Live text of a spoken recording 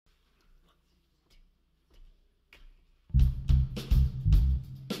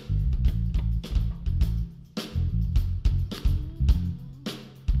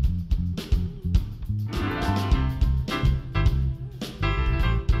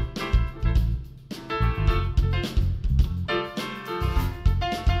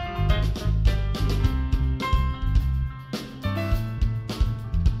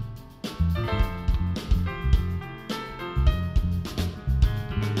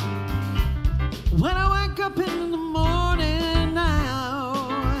When I wake up in the morning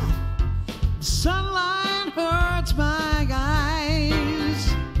now, the sunlight hurts my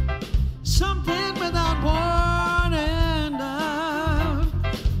eyes. Something without warning,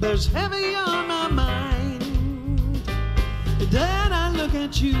 bears heavy on my mind. Then I look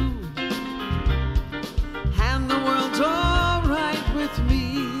at you, and the world's all right with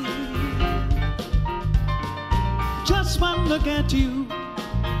me. Just one look at you,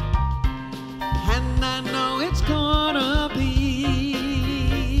 and I know it's gonna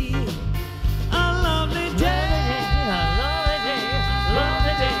be a lovely day. A lovely day,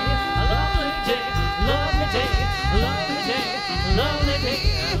 lovely day, a lovely day, lovely day, lovely day, lovely day,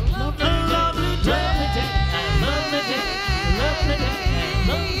 lovely day, lovely day, lovely day,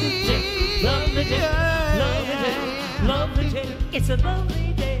 lovely day, lovely day, lovely day, lovely day, it's a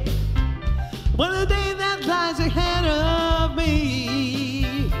lovely day. Well, the day that lies ahead of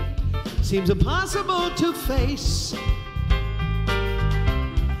me seems impossible to face,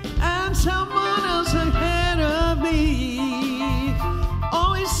 and someone else ahead of me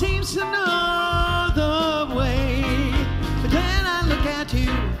always seems to know the way. But then I look at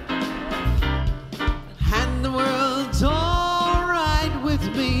you, and the world's all right with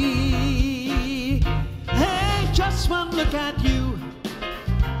me. Hey, just one look at you,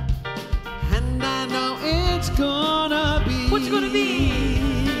 and I know it's gonna be. What's it gonna be?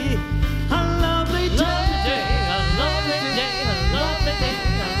 A lovely day. A lovely day, a lovely day, a lovely day,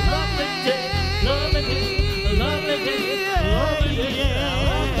 a lovely day, lovely day, lovely day, lovely day,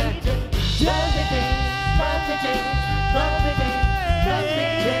 lovely day, lovely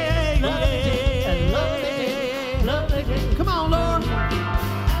day, lovely day, lovely day, lovely day. Come on, Lord.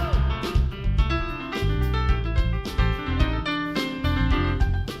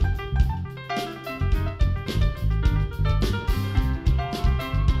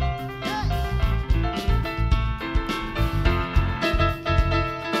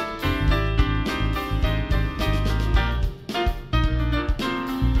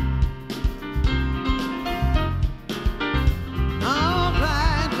 All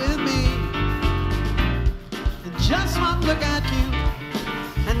right with me. Just one look at you,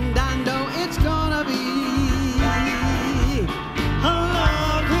 and I know it's gonna be a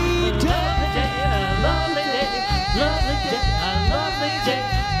lovely day. Lovely day, lovely day, lovely day, lovely day,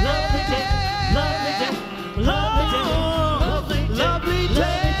 lovely day, lovely day, lovely day, Lovely day.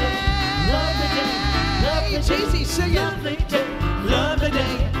 lovely day, lovely It's day, easy, sing it. lovely day, Lovely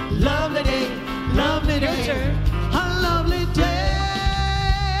day, lovely day, lovely Your day, turn. a lovely day.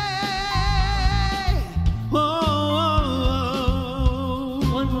 Whoa,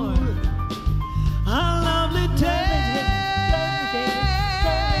 One more. a lovely day.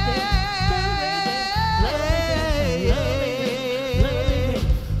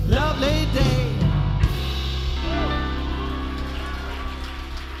 Lovely day.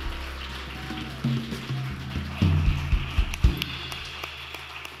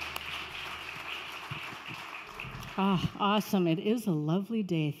 Ah, awesome. It is a lovely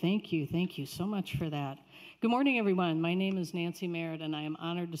day. Thank you. Thank you so much for that. Good morning, everyone. My name is Nancy Merritt, and I am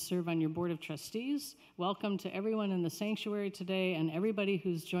honored to serve on your Board of Trustees. Welcome to everyone in the sanctuary today and everybody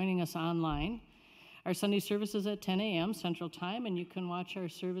who's joining us online. Our Sunday service is at 10 a.m. Central Time, and you can watch our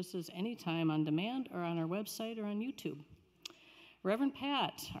services anytime on demand or on our website or on YouTube. Reverend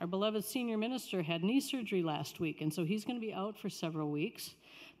Pat, our beloved senior minister, had knee surgery last week, and so he's going to be out for several weeks.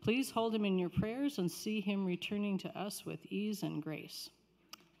 Please hold him in your prayers and see him returning to us with ease and grace.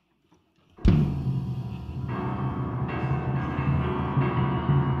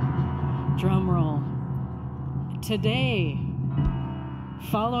 Drum roll. Today,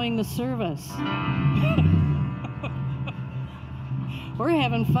 following the service, we're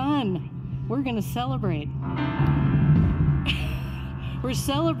having fun. We're going to celebrate. We're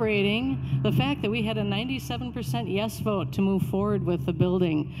celebrating the fact that we had a 97% yes vote to move forward with the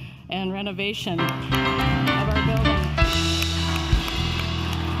building and renovation of our building.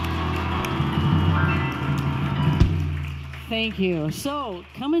 Thank you. So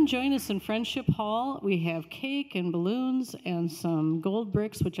come and join us in Friendship Hall. We have cake and balloons and some gold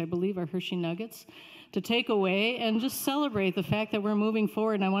bricks, which I believe are Hershey Nuggets, to take away and just celebrate the fact that we're moving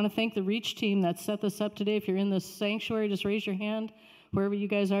forward. And I want to thank the Reach team that set this up today. If you're in the sanctuary, just raise your hand. Wherever you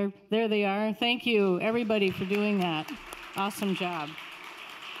guys are, there they are. Thank you, everybody, for doing that. Awesome job.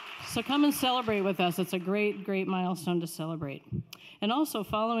 So come and celebrate with us. It's a great, great milestone to celebrate. And also,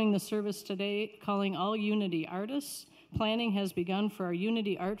 following the service today, calling all Unity artists. Planning has begun for our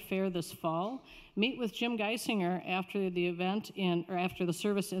Unity Art Fair this fall. Meet with Jim Geisinger after the event after the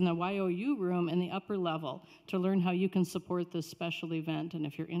service in the YOU room in the upper level to learn how you can support this special event and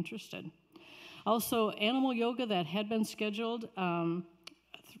if you're interested. Also, animal yoga that had been scheduled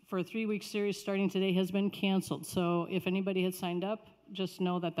for a 3-week series starting today has been canceled. So if anybody had signed up, just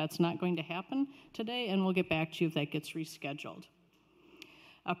know that that's not going to happen today, and we'll get back to you if that gets rescheduled.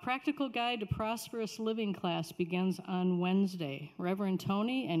 A practical guide to prosperous living class begins on Wednesday. Reverend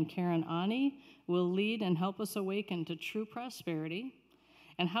Tony and Karen Ani will lead and help us awaken to true prosperity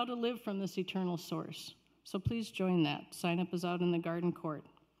and how to live from this eternal source. So please join that. Sign up is out in the garden court.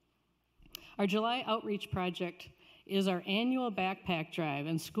 Our July outreach project is our annual backpack drive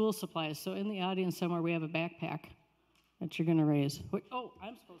and school supplies. So in the audience somewhere, we have a backpack that you're going to raise. Wait, oh,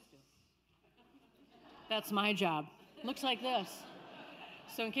 I'm supposed to. That's my job. Looks like this.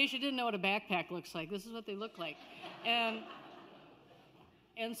 So in case you didn't know what a backpack looks like, this is what they look like. And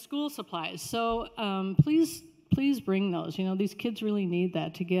school supplies. So please bring those. You know, these kids really need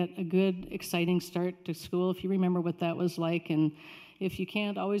that to get a good, exciting start to school. If you remember what that was like, and if you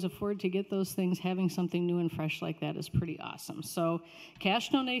can't always afford to get those things, having something new and fresh like that is pretty awesome. So cash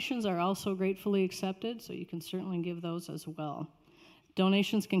donations are also gratefully accepted, so you can certainly give those as well.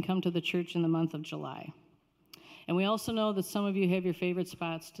 Donations can come to the church in the month of July. And we also know that some of you have your favorite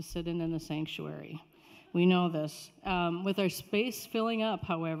spots to sit in the sanctuary. We know this. With our space filling up,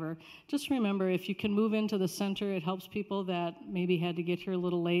 however, just remember, if you can move into the center, it helps people that maybe had to get here a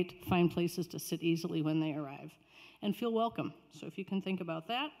little late find places to sit easily when they arrive and feel welcome. So if you can think about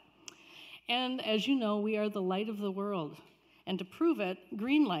that. And as you know, we are the light of the world. And to prove it,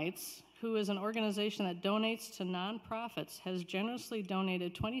 Green Lights, who is an organization that donates to nonprofits, has generously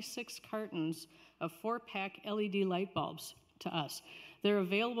donated 26 cartons of 4-pack LED light bulbs to us. They're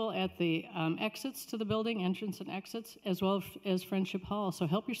available at the exits to the building, entrance and exits, as well as Friendship Hall. So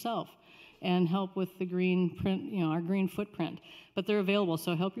help yourself and help with the green print, you know, our green footprint. But they're available,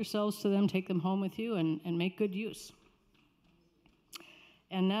 so help yourselves to them, take them home with you, and make good use.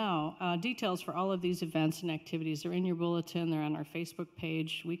 And now, details for all of these events and activities are in your bulletin. They're on our Facebook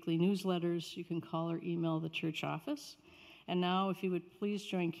page, weekly newsletters. You can call or email the church office. And now, if you would please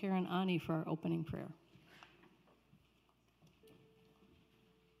join Karen Ani for our opening prayer.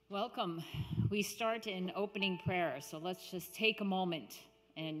 Welcome. We start in opening prayer, so let's just take a moment.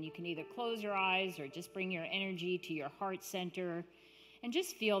 And you can either close your eyes or just bring your energy to your heart center and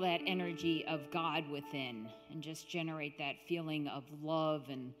just feel that energy of God within and just generate that feeling of love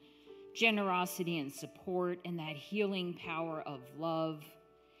and generosity and support and that healing power of love.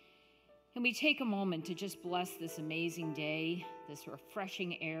 And we take a moment to just bless this amazing day, this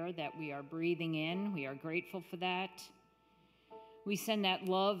refreshing air that we are breathing in. We are grateful for that. We send that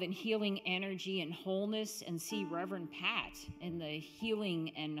love and healing energy and wholeness and see Reverend Pat in the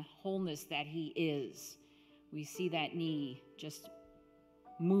healing and wholeness that he is. We see that knee just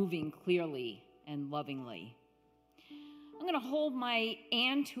moving clearly and lovingly. I'm going to hold my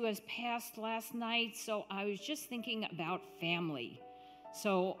aunt who has passed last night, so I was just thinking about family.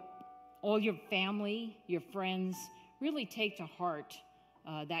 So all your family, your friends, really take to heart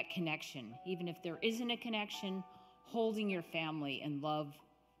that connection. Even if there isn't a connection, holding your family in love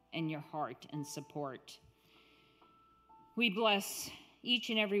and your heart and support. We bless each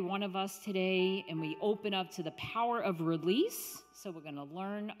and every one of us today, and we open up to the power of release. So we're going to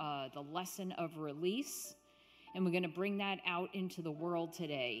learn the lesson of release, and we're going to bring that out into the world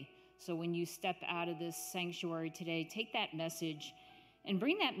today. So when you step out of this sanctuary today, take that message and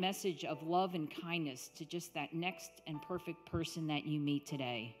bring that message of love and kindness to just that next and perfect person that you meet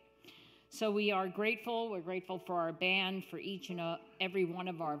today. So we are grateful. We're grateful for our band, for each and every one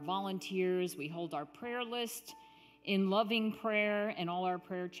of our volunteers. We hold our prayer list in loving prayer and all our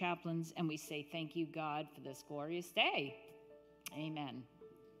prayer chaplains, and we say thank you, God, for this glorious day. Amen.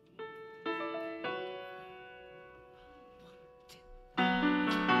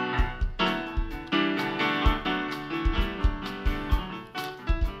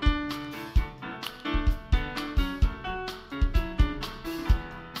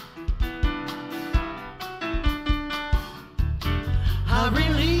 I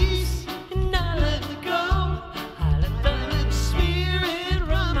release and I let it go. I let the Spirit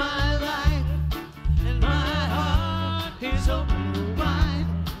run my life, and my heart is open wide.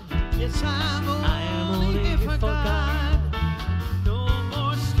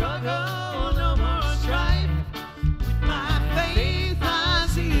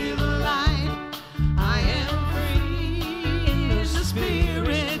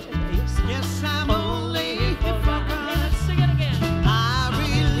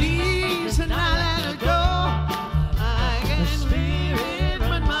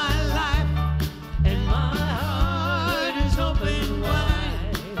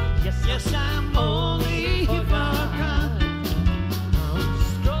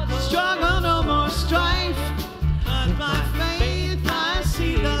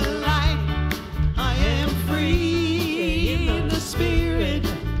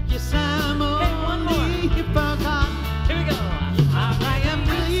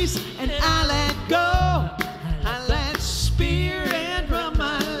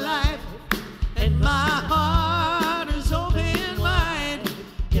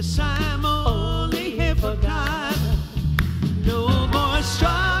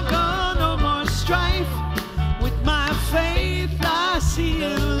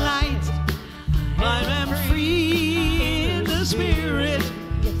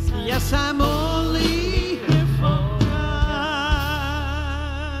 'cause I'm only here for God.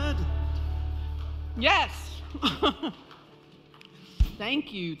 Yes.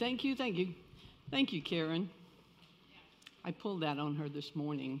 Thank you, thank you, thank you. Thank you, Karen. I pulled that on her this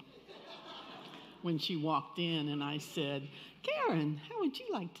morning when she walked in, and I said, Karen, how would you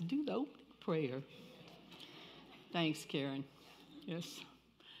like to do the opening prayer? Thanks, Karen. Yes.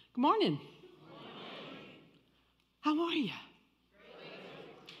 Good morning. How are you?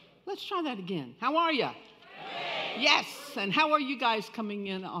 Let's try that again. How are you? Yes. And how are you guys coming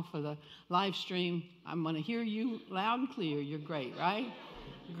in off of the live stream? I'm going to hear you loud and clear. You're great, right?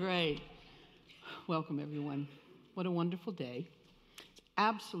 Great. Welcome, everyone. What a wonderful day. It's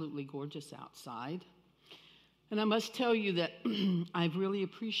absolutely gorgeous outside. And I must tell you that I really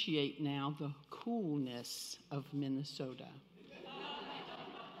appreciate now the coolness of Minnesota.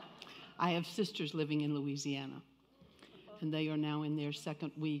 I have sisters living in Louisiana, and they are now in their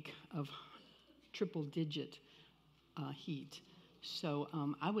second week of triple-digit heat. So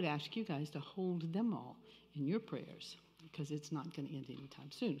I would ask you guys to hold them all in your prayers, because it's not going to end anytime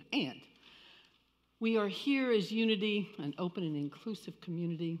soon. And we are here as Unity, an open and inclusive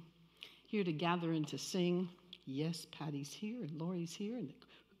community, here to gather and to sing. Yes, Patty's here, and Lori's here, and the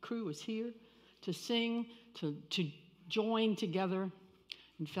crew is here to sing, to join together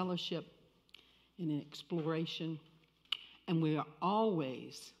in fellowship, in exploration. And we are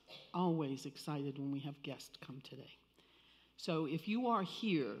always, always excited when we have guests come today. So if you are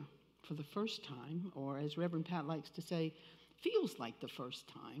here for the first time, or as Reverend Pat likes to say, feels like the first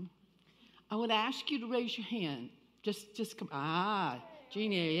time, I would ask you to raise your hand. Just come.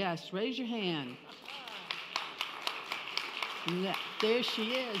 Jeannie, yes, raise your hand. There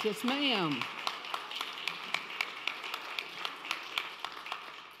she is. Yes, ma'am.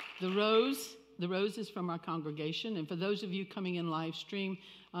 The rose is from our congregation. And for those of you coming in live stream,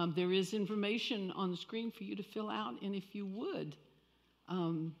 there is information on the screen for you to fill out. And if you would,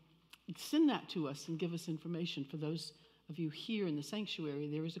 send that to us and give us information. For those of you here in the sanctuary,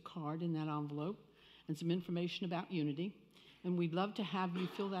 there is a card in that envelope and some information about Unity. And we'd love to have you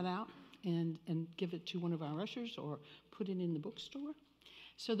fill that out and give it to one of our ushers or put it in the bookstore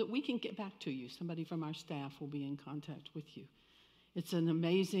so that we can get back to you. Somebody from our staff will be in contact with you. It's an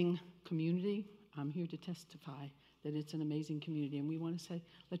amazing community. I'm here to testify that it's an amazing community, and we want to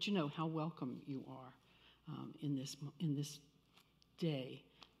let you know how welcome you are in this day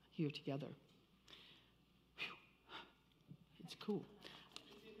here together. Whew. It's cool.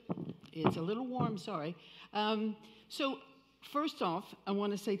 It's a little warm, sorry. So first off, I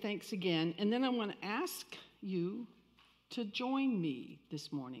want to say thanks again, and then I want to ask you to join me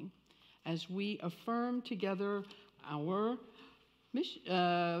this morning as we affirm together our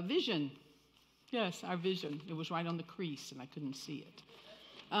vision. Yes, our vision. It was right on the crease, and I couldn't see it.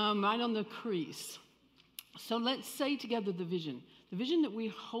 Right on the crease. So let's say together the vision that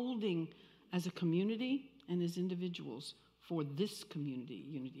we're holding as a community and as individuals for this community,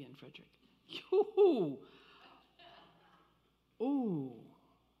 Unity in Frederick. Ooh.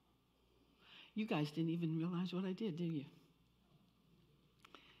 You guys didn't even realize what I did, did you?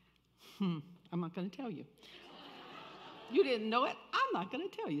 I'm not going to tell you. You didn't know it? I'm not going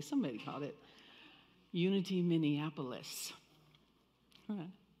to tell you. Somebody called it Unity Minneapolis. All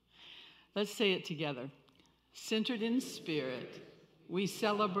right. Let's say it together. Centered in spirit, we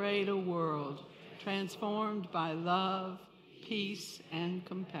celebrate a world transformed by love, peace, and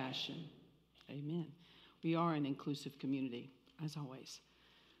compassion. Amen. We are an inclusive community, as always.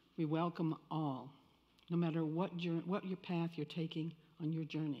 We welcome all, no matter what your path you're taking on your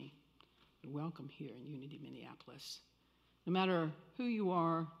journey. You're welcome here in Unity Minneapolis. No matter who you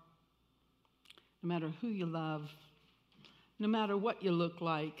are, no matter who you love, no matter what you look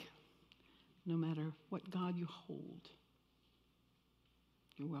like, no matter what God you hold,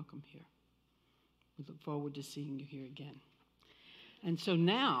 you're welcome here. We look forward to seeing you here again. And so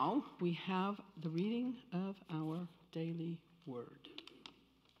now we have the reading of our daily word.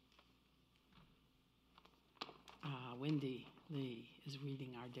 Wendy Lee is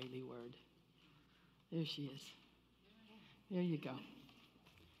reading our daily word. There she is. There you go.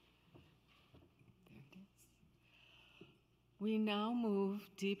 We now move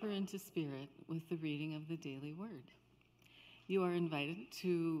deeper into spirit with the reading of the daily word. You are invited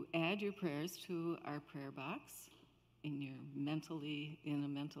to add your prayers to our prayer box in a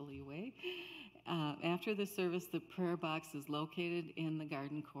mentally way. After the service, the prayer box is located in the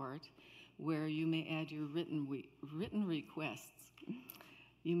garden court where you may add your written requests.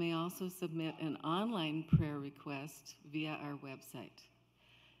 You may also submit an online prayer request via our website.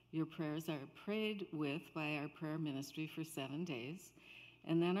 Your prayers are prayed with by our prayer ministry for 7 days,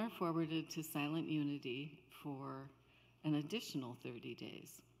 and then are forwarded to Silent Unity for an additional 30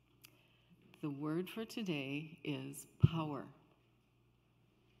 days. The word for today is power.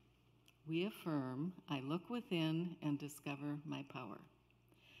 We affirm, I look within and discover my power.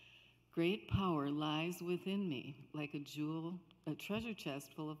 Great power lies within me like a treasure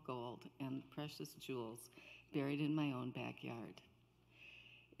chest full of gold and precious jewels buried in my own backyard.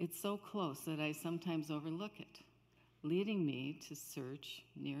 It's so close that I sometimes overlook it, leading me to search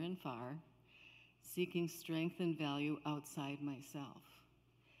near and far, seeking strength and value outside myself.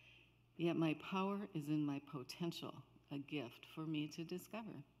 Yet my power is in my potential, a gift for me to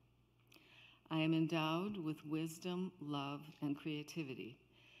discover. I am endowed with wisdom, love, and creativity,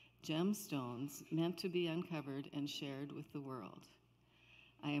 gemstones meant to be uncovered and shared with the world.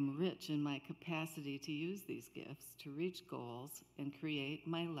 I am rich in my capacity to use these gifts to reach goals and create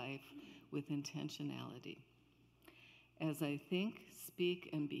my life with intentionality. As I think, speak,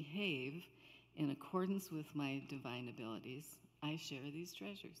 and behave in accordance with my divine abilities, I share these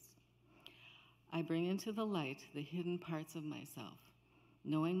treasures. I bring into the light the hidden parts of myself.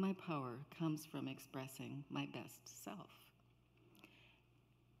 Knowing my power comes from expressing my best self.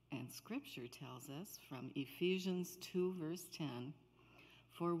 And Scripture tells us from Ephesians 2, verse 10,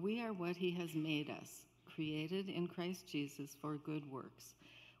 for we are what he has made us, created in Christ Jesus for good works,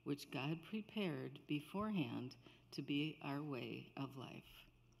 which God prepared beforehand to be our way of life.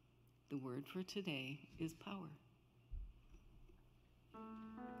 The word for today is power.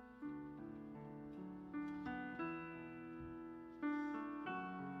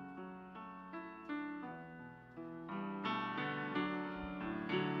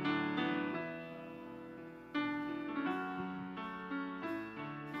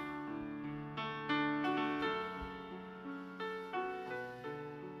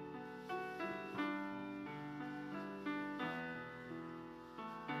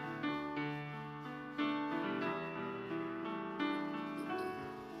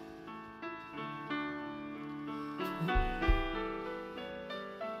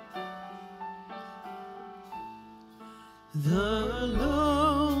 The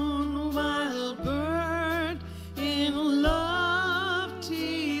lone wild bird in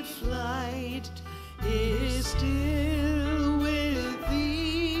lofty flight is still with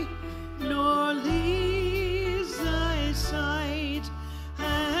thee, nor leaves thy sight,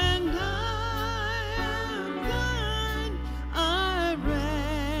 and I am thine, I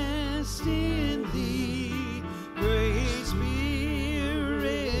rest in thee, great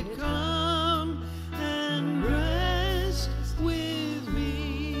Spirit, come and rest with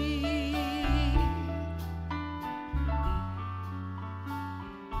me.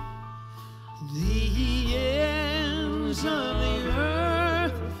 The ends of the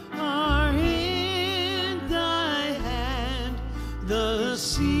earth are in thy hand, the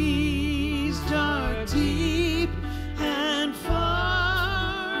seas dark, deep, and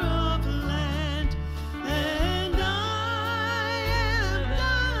far of land, and I am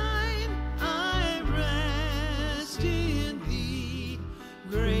thine, I rest in thee,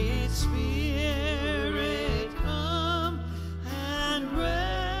 great Spirit, come and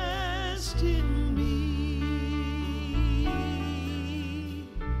rest in me.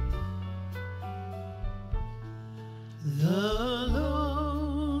 The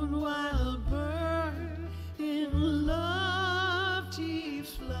lone wild bird in lofty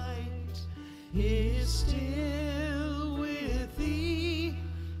flight is still with thee,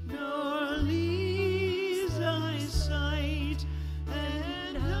 nor leaves thy sight,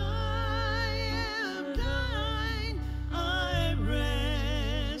 and I am thine, I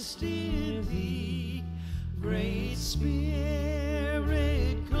rest in thee, great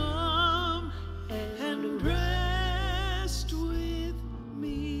Spirit, come and rest with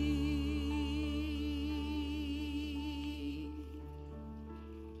me.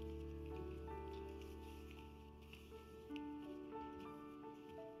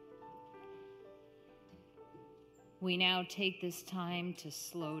 We now take this time to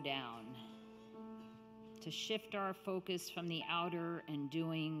slow down, to shift our focus from the outer and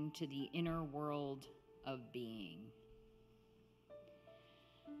doing to the inner world of being.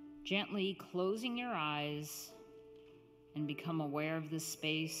 Gently closing your eyes and become aware of the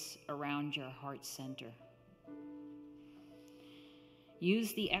space around your heart center.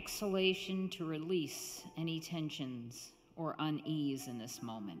 Use the exhalation to release any tensions or unease in this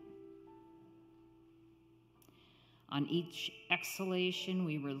moment. On each exhalation,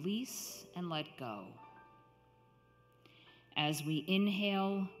 we release and let go. As we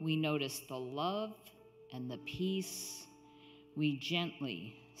inhale, we notice the love and the peace. We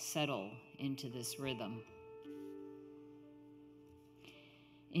gently settle into this rhythm.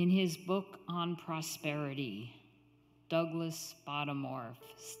 In his book on prosperity, Douglas Bottomorf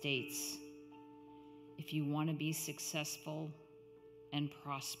states, if you want to be successful and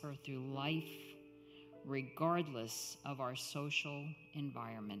prosper through life, regardless of our social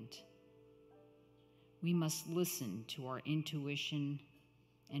environment, we must listen to our intuition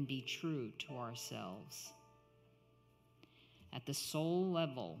and be true to ourselves. At the soul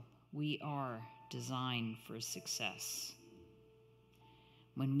level, we are designed for success.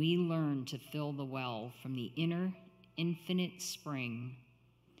 When we learn to fill the well from the inner infinite spring,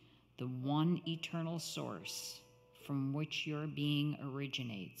 the one eternal source from which your being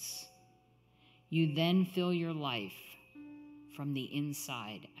originates, you then fill your life from the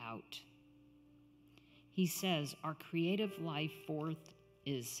inside out. He says our creative life force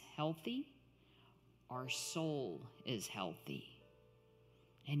is healthy, our soul is healthy,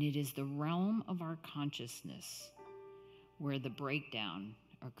 and it is the realm of our consciousness where the breakdown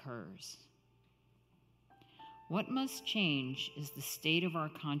occurs. What must change is the state of our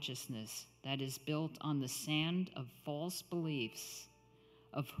consciousness that is built on the sand of false beliefs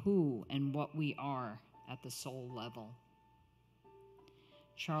of who and what we are at the soul level.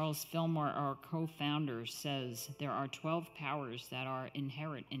 Charles Fillmore, our co-founder, says there are 12 powers that are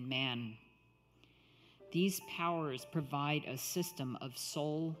inherent in man. These powers provide a system of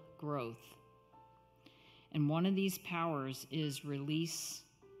soul growth. And one of these powers is release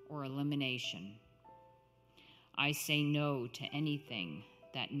or elimination. I say no to anything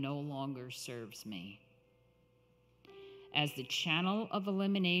that no longer serves me. As the channel of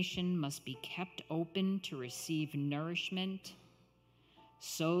elimination must be kept open to receive nourishment,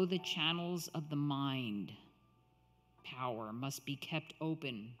 so the channels of the mind power must be kept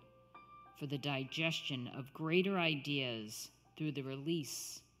open for the digestion of greater ideas through the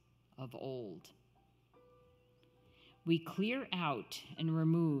release of old. We clear out and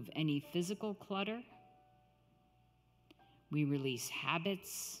remove any physical clutter. We release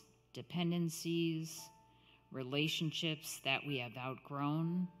habits, dependencies, relationships that we have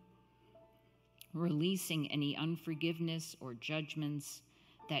outgrown, releasing any unforgiveness or judgments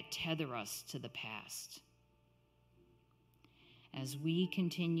that tether us to the past. As we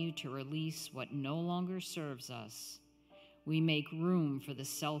continue to release what no longer serves us, we make room for the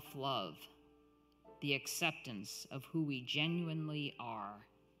self-love, the acceptance of who we genuinely are,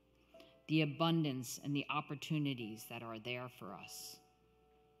 the abundance and the opportunities that are there for us.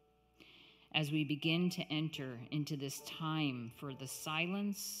 As we begin to enter into this time for the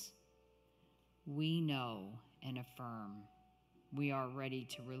silence, we know and affirm we are ready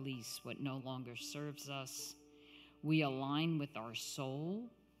to release what no longer serves us. We align with our soul,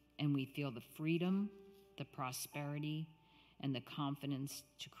 and we feel the freedom, the prosperity, and the confidence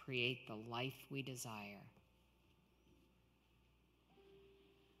to create the life we desire.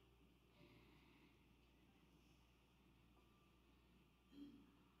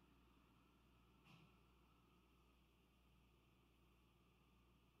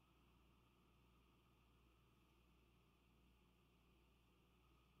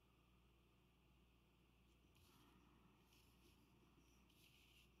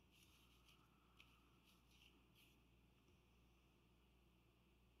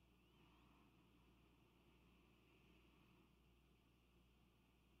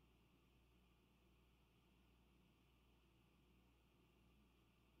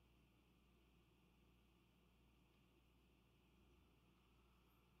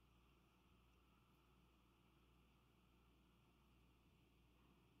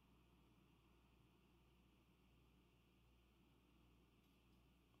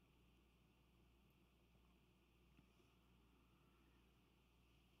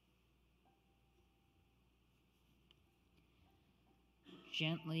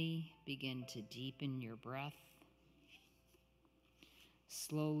 Gently begin to deepen your breath.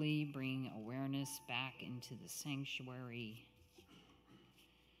 Slowly bring awareness back into the sanctuary.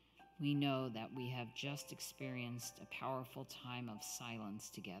 We know that we have just experienced a powerful time of silence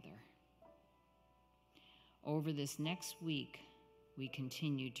together. Over this next week, we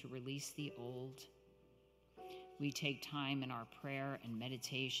continue to release the old. We take time in our prayer and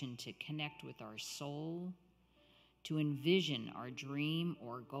meditation to connect with our soul, to envision our dream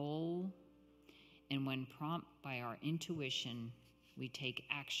or goal, and when prompted by our intuition, we take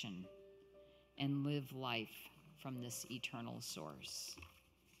action and live life from this eternal source.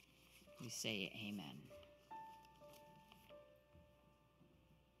 We say amen.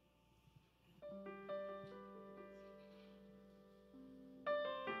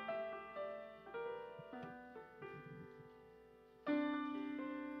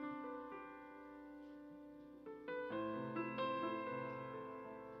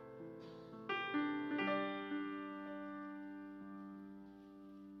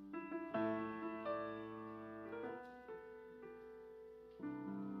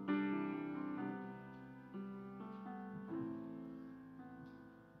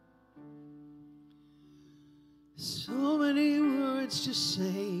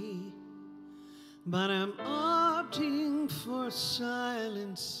 say, but I'm opting for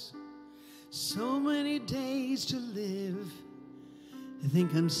silence. So many days to live. I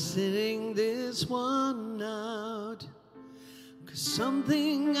think I'm sitting this one out. 'Cause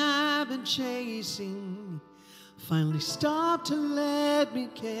something I've been chasing finally stopped to let me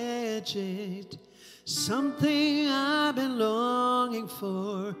catch it. Something I've been longing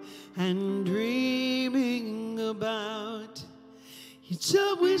for and dreaming about. It's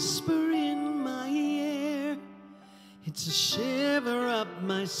a whisper in my ear. It's a shiver up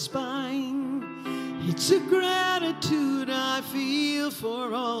my spine. It's a gratitude I feel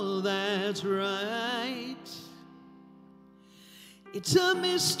for all that's right. It's a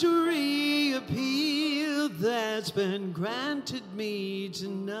mystery appeal that's been granted me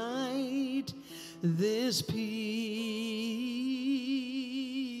tonight. This peace.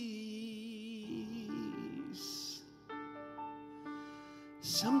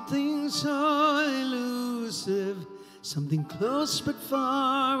 Something so elusive, something close but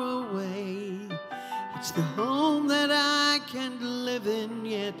far away. It's the home that I can't live in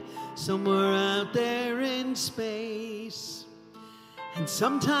yet, somewhere out there in space. And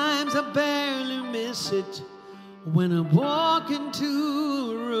sometimes I barely miss it when I walk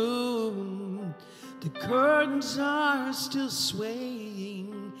into a room. The curtains are still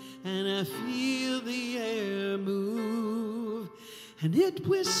swaying and I feel the air move. And it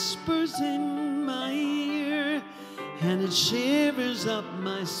whispers in my ear and it shivers up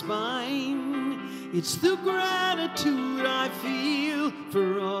my spine. It's the gratitude I feel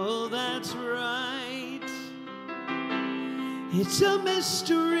for all that's right. It's a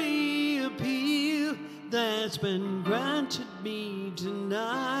mystery appeal that's been granted me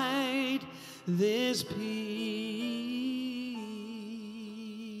tonight. This peace.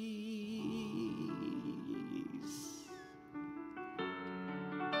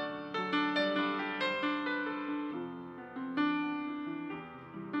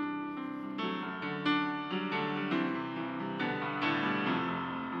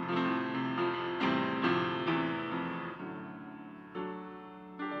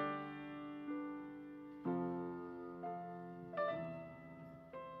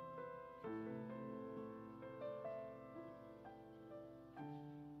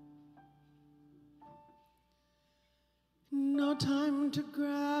 No time to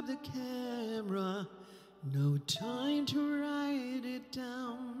grab the camera, no time to write it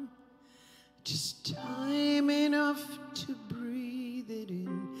down. Just time enough to breathe it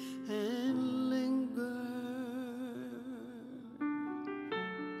in and linger.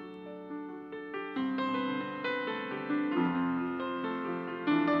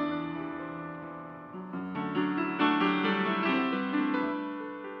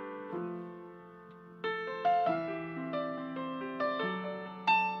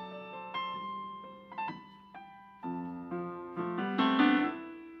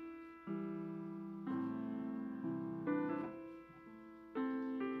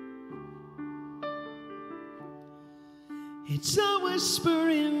 It's a whisper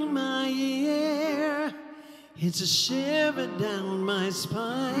in my ear. It's a shiver down my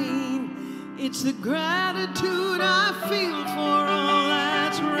spine. It's the gratitude I feel for all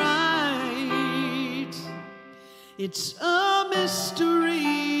that's right. It's a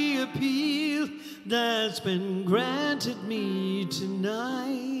mystery appeal that's been granted me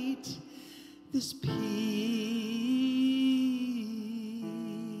tonight. This peace.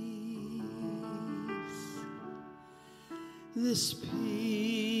 This peace.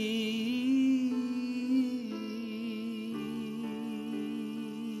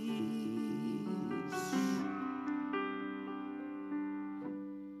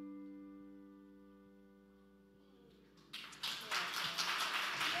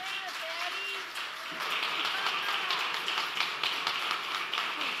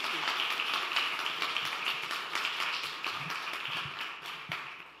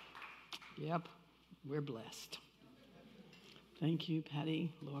 Yep, we're blessed. Thank you,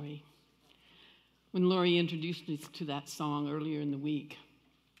 Patty, Lori. When Lori introduced me to that song earlier in the week,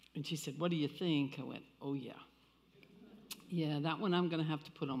 and she said, "What do you think?" I went, "Oh, yeah. Yeah, that one I'm going to have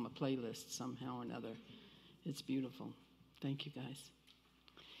to put on my playlist somehow or another. It's beautiful." Thank you, guys.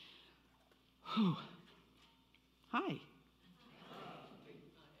 Whew. Hi.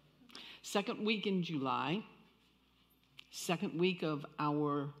 Second week in July, second week of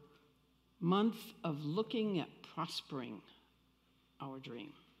our month of looking at prospering our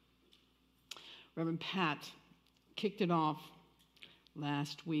dream. Reverend Pat kicked it off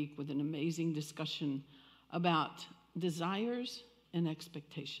last week with an amazing discussion about desires and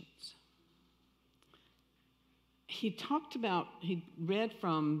expectations. he read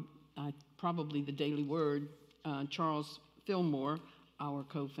from probably the Daily Word, Charles Fillmore, our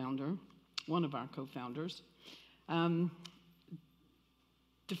co-founder, one of our co-founders,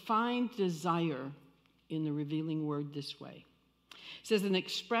 defined desire in the Revealing Word this way. It says, an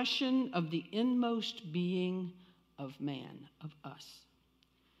expression of the inmost being of man, of us.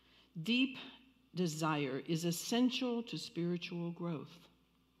 Deep desire is essential to spiritual growth.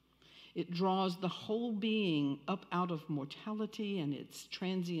 It draws the whole being up out of mortality and its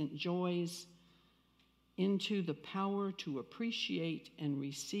transient joys into the power to appreciate and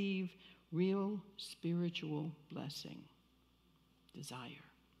receive real spiritual blessing. Desire.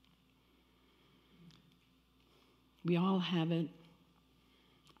 We all have it.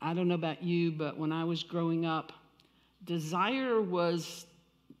 I don't know about you, but when I was growing up, desire was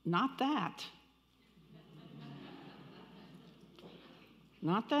not that.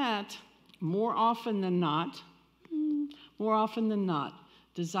 Not that. More often than not,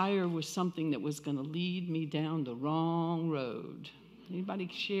 desire was something that was going to lead me down the wrong road. Anybody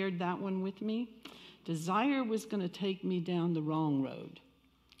shared that one with me? Desire was going to take me down the wrong road.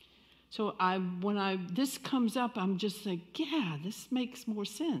 So when this comes up, I'm just like, yeah, this makes more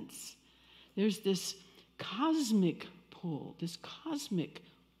sense. There's this cosmic pull, this cosmic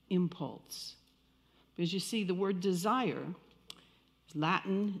impulse. Because you see, the word desire,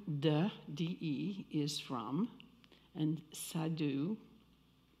 Latin de, is from, and sadu,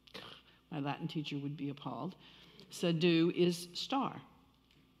 my Latin teacher would be appalled, sadu is star.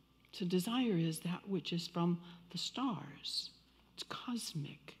 So desire is that which is from the stars. It's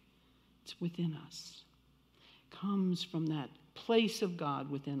cosmic. It's within us. It comes from that place of God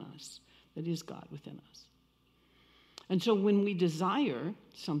within us, that is God within us. And so when we desire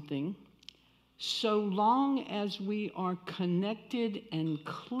something, so long as we are connected and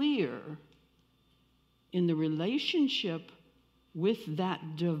clear in the relationship with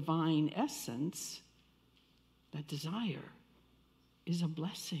that divine essence, that desire is a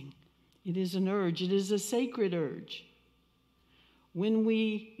blessing. It is an urge. It is a sacred urge. When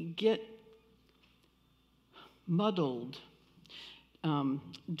we get muddled,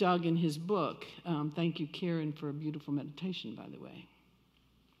 Doug in his book, thank you, Karen, for a beautiful meditation, by the way.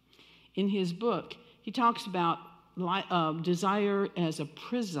 In his book, he talks about desire as a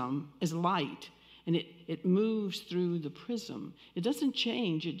prism, as light, and it moves through the prism. It doesn't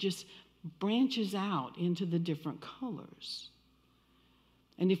change, it just branches out into the different colors.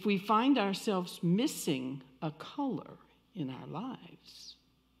 And if we find ourselves missing a color in our lives,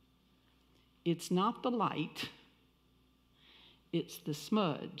 it's not the light, it's the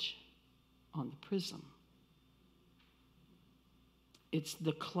smudge on the prism. It's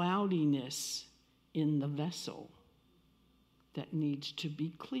the cloudiness in the vessel that needs to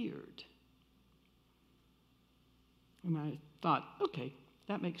be cleared. And I thought, okay,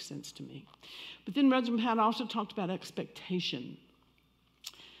 that makes sense to me. But then Reginald had also talked about expectation.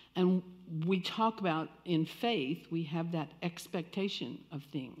 And we talk about, in faith, we have that expectation of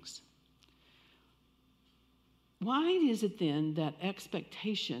things. Why is it then that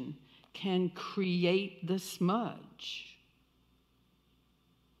expectation can create the smudge?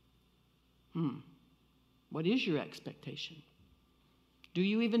 What is your expectation? Do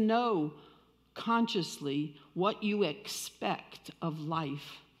you even know consciously what you expect of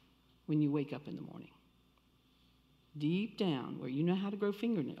life when you wake up in the morning? Deep down, where you know how to grow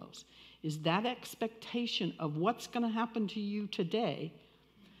fingernails, is that expectation of what's going to happen to you today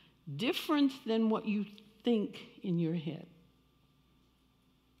different than what you think in your head?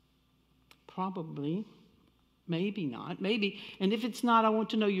 Probably. Maybe not. Maybe. And if it's not, I want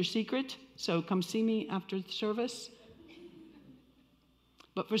to know your secret. So come see me after the service.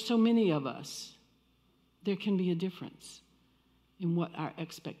 But for so many of us, there can be a difference in what our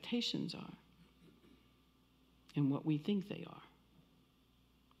expectations are and what we think they are.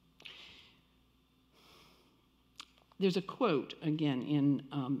 There's a quote, again,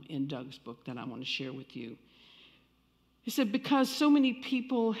 in Doug's book that I want to share with you. He said, because so many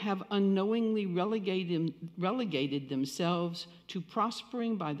people have unknowingly relegated themselves to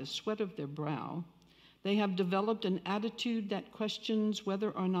prospering by the sweat of their brow, they have developed an attitude that questions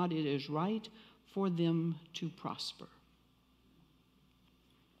whether or not it is right for them to prosper.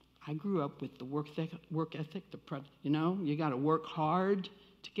 I grew up with the work ethic, you got to work hard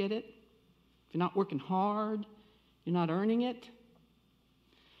to get it. If you're not working hard, you're not earning it.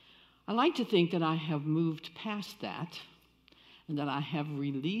 I like to think that I have moved past that and that I have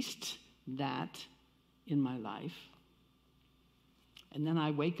released that in my life. And then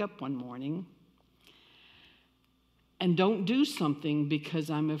I wake up one morning and don't do something because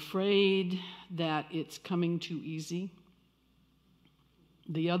I'm afraid that it's coming too easy.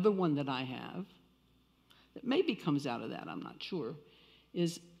 The other one that I have, that maybe comes out of that, I'm not sure,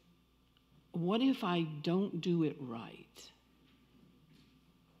 is what if I don't do it right?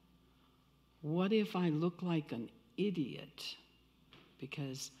 What if I look like an idiot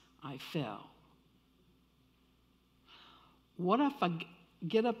because I fell? What if I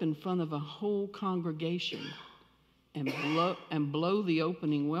get up in front of a whole congregation and blow the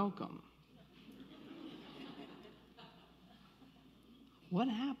opening welcome? What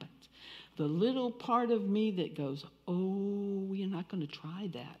happens? The little part of me that goes, oh, we're not going to try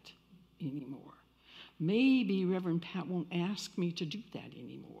that anymore. Maybe Reverend Pat won't ask me to do that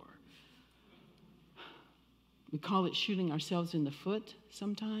anymore. We call it shooting ourselves in the foot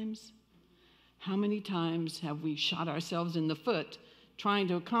sometimes. How many times have we shot ourselves in the foot trying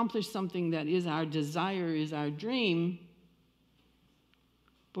to accomplish something that is our desire, is our dream,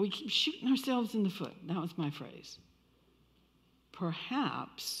 but we keep shooting ourselves in the foot? That was my phrase.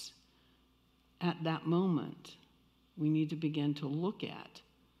 Perhaps at that moment, we need to begin to look at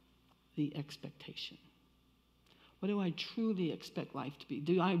the expectation. What do I truly expect life to be?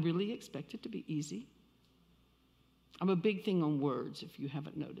 Do I really expect it to be easy? I'm a big thing on words, if you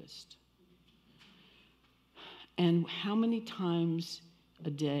haven't noticed. And how many times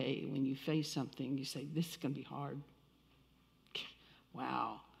a day when you face something, you say, this is going to be hard.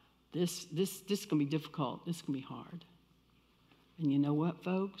 Wow, this is going to be difficult. This is going to be hard. And you know what,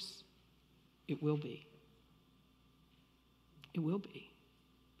 folks? It will be. It will be.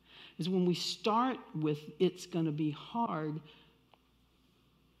 Is when we start with it's going to be hard,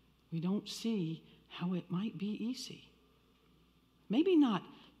 we don't see how it might be easy. Maybe not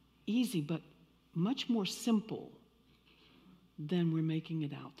easy, but much more simple than we're making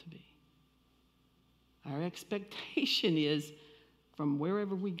it out to be. Our expectation is, from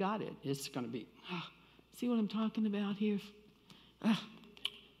wherever we got it, it's going to be, see what I'm talking about here?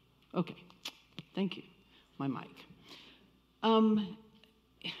 Okay, thank you, my mic.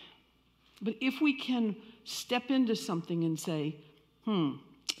 But if we can step into something and say,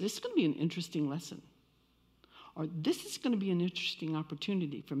 this is going to be an interesting lesson, or this is going to be an interesting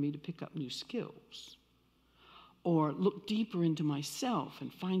opportunity for me to pick up new skills, or look deeper into myself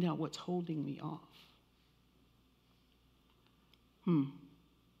and find out what's holding me off.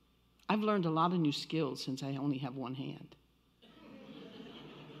 I've learned a lot of new skills since I only have one hand.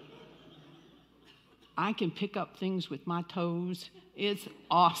 I can pick up things with my toes. It's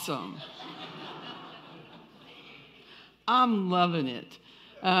awesome. I'm loving it.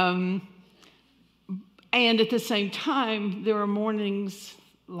 And at the same time, there are mornings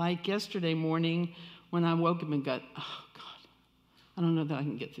like yesterday morning when I woke up and got, oh, God, I don't know that I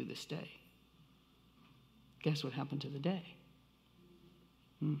can get through this day. Guess what happened to the day?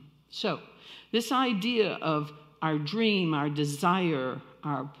 So this idea of our dream, our desire,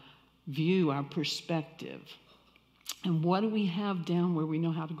 our view, our perspective, and what do we have down where we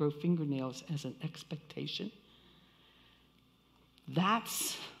know how to grow fingernails as an expectation?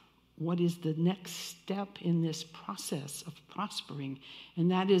 That's what is the next step in this process of prospering,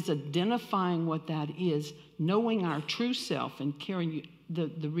 and that is identifying what that is, knowing our true self, and Karen,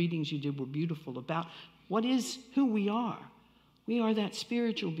 the readings you did were beautiful about what is who we are. We are that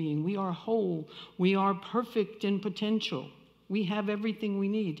spiritual being. We are whole. We are perfect in potential. We have everything we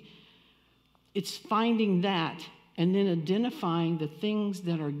need. It's finding that and then identifying the things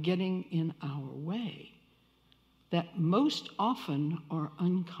that are getting in our way that most often are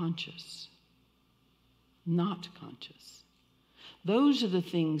unconscious, not conscious. Those are the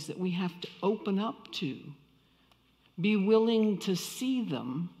things that we have to open up to, be willing to see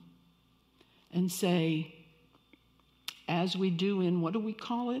them and say, as we do in, what do we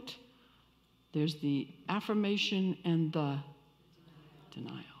call it? There's the affirmation and the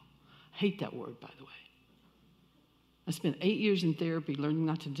denial. I hate that word, by the way. I spent 8 years in therapy learning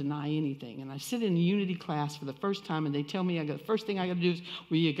not to deny anything. And I sit in a Unity class for the first time, and they tell me the first thing I got to do is,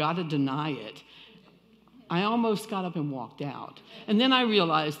 well, you got to deny it. I almost got up and walked out. And then I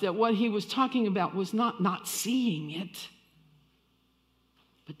realized that what he was talking about was not seeing it,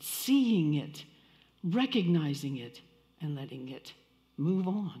 but seeing it, recognizing it, and letting it move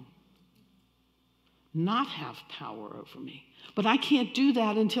on. Not have power over me. But I can't do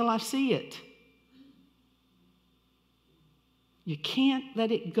that until I see it. You can't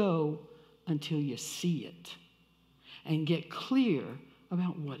let it go until you see it and get clear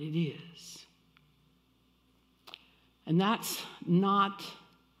about what it is. And that's not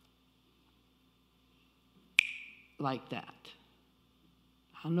like that.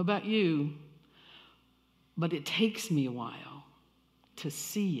 I don't know about you, But it takes me a while to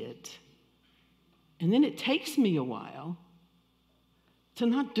see it. And then it takes me a while to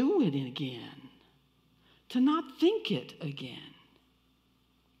not do it again, to not think it again.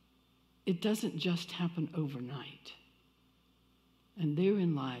 It doesn't just happen overnight. And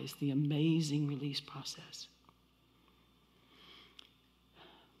therein lies the amazing release process.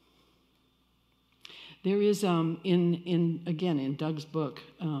 There is, in Doug's book,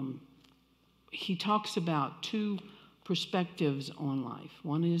 he talks about two perspectives on life.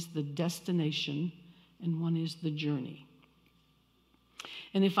 One is the destination and one is the journey.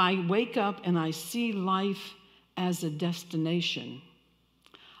 And if I wake up and I see life as a destination,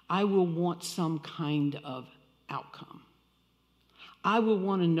 I will want some kind of outcome. I will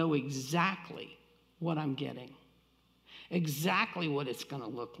want to know exactly what I'm getting, exactly what it's going to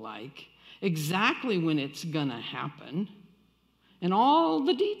look like, exactly when it's going to happen, and all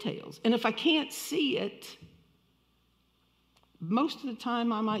the details. And if I can't see it, most of the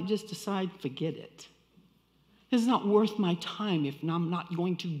time I might just decide, forget it. It's not worth my time if I'm not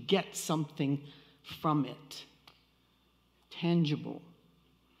going to get something from it. Tangible,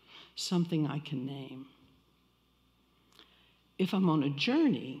 something I can name. If I'm on a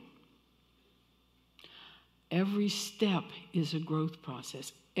journey, every step is a growth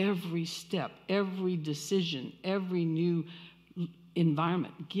process. Every step, every decision, every new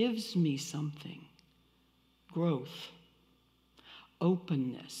environment gives me something. Growth,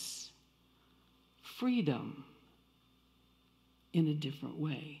 openness, freedom in a different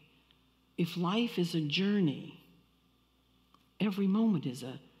way. If life is a journey, every moment is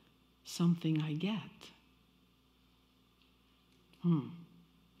something I get.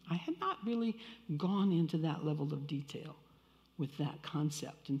 I had not really gone into that level of detail with that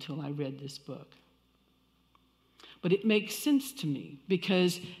concept until I read this book. But it makes sense to me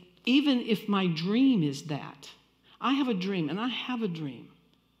because even if my dream is that, I have a dream and I have a dream.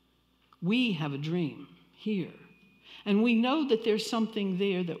 We have a dream here. And we know that there's something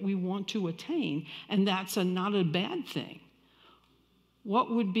there that we want to attain, and that's not a bad thing. What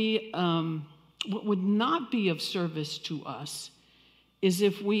would not be of service to us is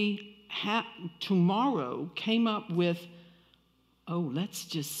if we tomorrow came up with, let's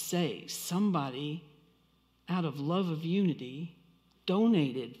just say somebody out of love of unity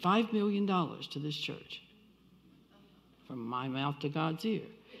donated $5 million to this church. From my mouth to God's ear.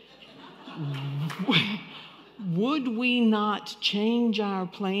 Would we not change our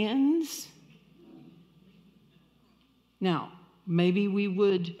plans? Now, maybe we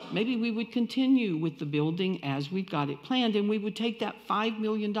would continue with the building as we've got it planned, and we would take that $5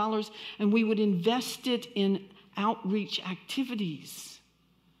 million and we would invest it in outreach activities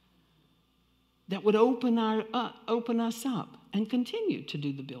that would open us up and continue to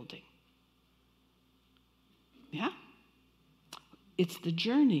do the building. Yeah? It's the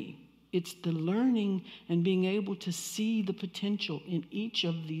journey. It's the learning and being able to see the potential in each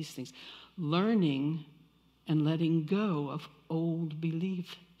of these things. Learning and letting go of old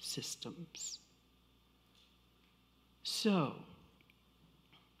belief systems. So,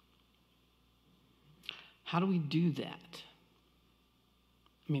 how do we do that?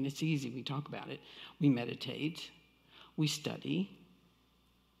 I mean, it's easy. We talk about it. We meditate. We study.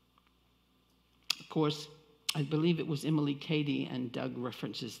 Of course, I believe it was Emily Cady, and Doug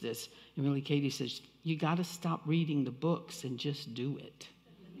references this. Emily Cady says, you got to stop reading the books and just do it.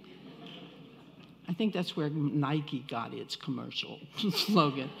 I think that's where Nike got its commercial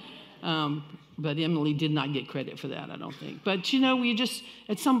slogan. But Emily did not get credit for that, I don't think. But, we just,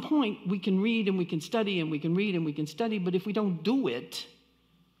 at some point, we can read and we can study and we can read and we can study. But if we don't do it,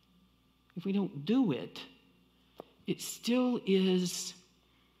 it still is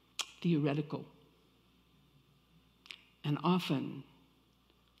theoretical. And often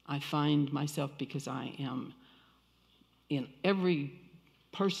I find myself, because I am in every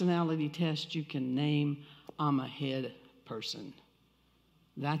personality test you can name, I'm a head person.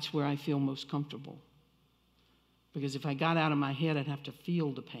 That's where I feel most comfortable. Because if I got out of my head, I'd have to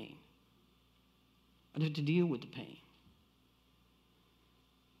feel the pain. I'd have to deal with the pain.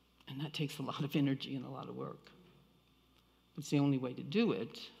 And that takes a lot of energy and a lot of work. But the only way to do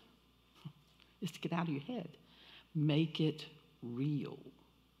it is to get out of your head. Make it real.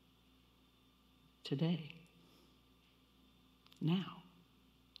 Today. Now.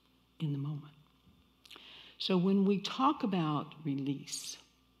 In the moment. So when we talk about release,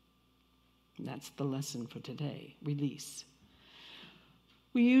 that's the lesson for today, release.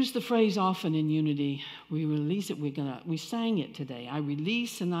 We use the phrase often in Unity. We release it. We sang it today. I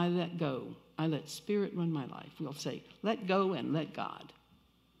release and I let go. I let Spirit run my life. We'll say, let go and let God.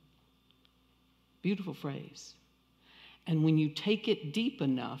 Beautiful phrase. And when you take it deep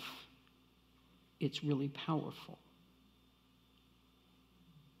enough, it's really powerful.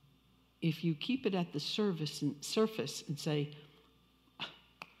 If you keep it at the surface and say,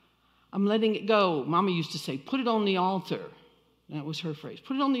 I'm letting it go. Mama used to say, put it on the altar. That was her phrase.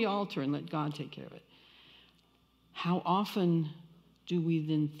 Put it on the altar and let God take care of it. How often do we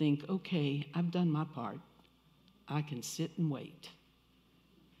then think, okay, I've done my part. I can sit and wait.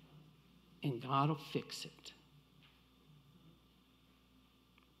 And God will fix it.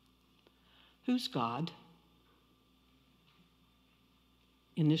 Who's God?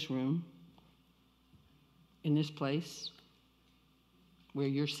 In this room? In this place? Where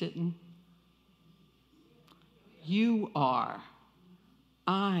you're sitting? You are.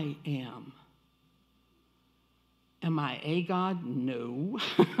 I am. Am I a God? No.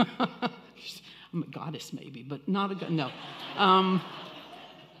 I'm a goddess maybe, but not a God. No.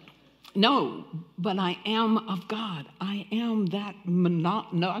 No, but I am of God. I am that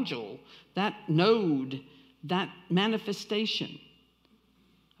nodule, that node, that manifestation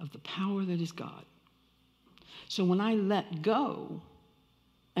of the power that is God. So when I let go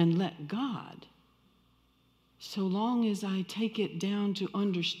and let God, so long as I take it down to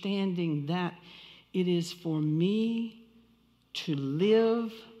understanding that it is for me to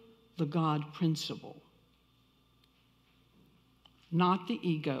live the God principle, not the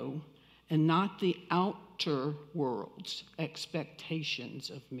ego and not the outer world's expectations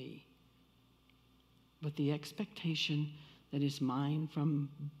of me, but the expectation that is mine from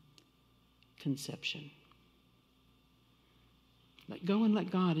conception. Let go and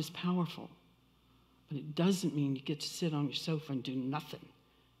let God is powerful, but it doesn't mean you get to sit on your sofa and do nothing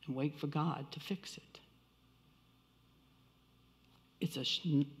and wait for God to fix it.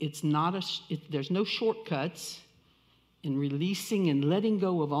 There's no shortcuts in releasing and letting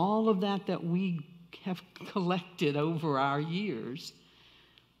go of all of that we have collected over our years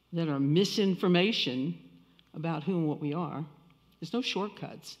that are misinformation about who and what we are. There's no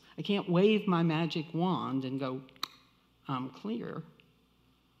shortcuts. I can't wave my magic wand and go, I'm clear.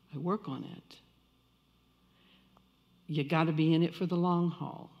 I work on it. You got to be in it for the long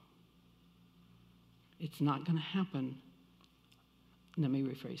haul. It's not going to happen. Let me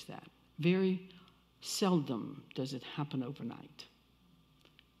rephrase that. Very seldom does it happen overnight.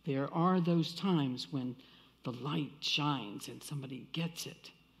 There are those times when the light shines and somebody gets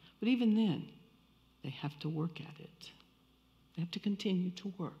it. But even then, they have to work at it. They have to continue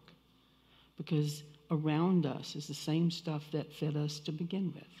to work. Because around us is the same stuff that fed us to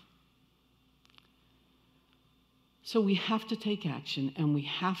begin with. So we have to take action, and we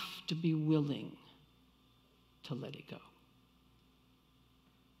have to be willing to let it go.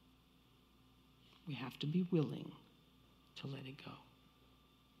 We have to be willing to let it go.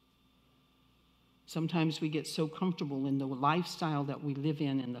 Sometimes we get so comfortable in the lifestyle that we live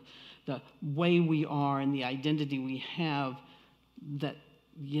in and the way we are and the identity we have that,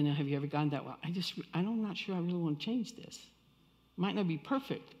 have you ever gone that way? I'm not sure I really want to change this. It might not be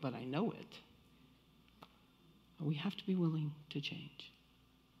perfect, but I know it. We have to be willing to change.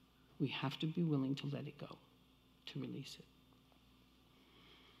 We have to be willing to let it go, to release it.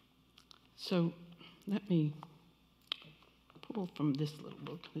 So let me pull from this little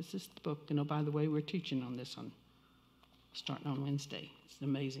book. This is the book. By the way, we're teaching on this starting on Wednesday. It's an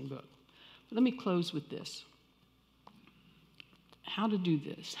amazing book. But let me close with this. How to do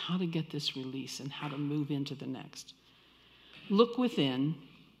this, how to get this release, and how to move into the next. Look within.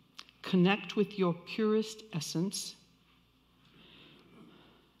 Connect with your purest essence.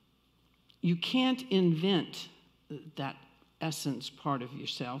 You can't invent that essence part of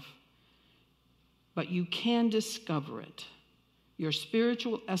yourself, but you can discover it. Your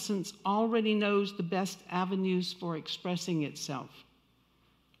spiritual essence already knows the best avenues for expressing itself.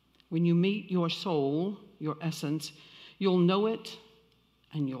 When you meet your soul, your essence, you'll know it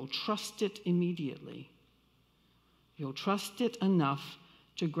and you'll trust it immediately. You'll trust it enough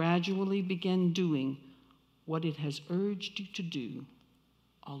to gradually begin doing what it has urged you to do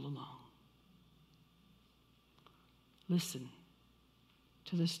all along. Listen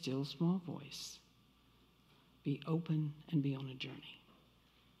to the still small voice. Be open and be on a journey.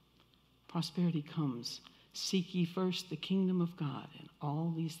 Prosperity comes. Seek ye first the kingdom of God, and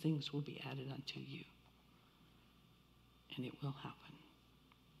all these things will be added unto you. And it will happen.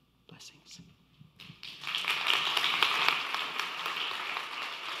 Blessings.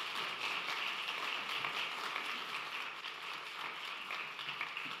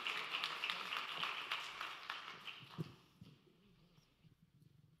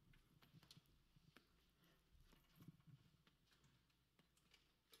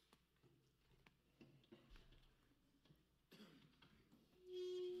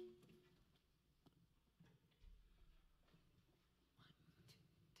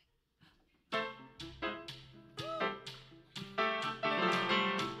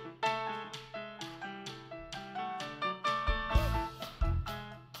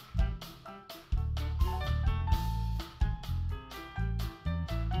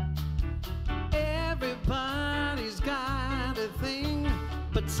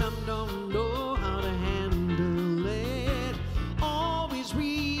 some don't know how to handle it. Always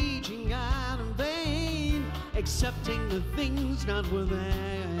reaching out in vain, accepting the things not worth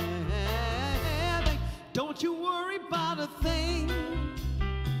having. Don't you worry about a thing.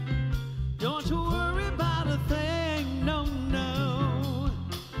 Don't you worry about a thing, no, no.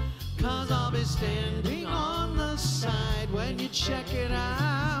 'Cause I'll be standing on the side when you check it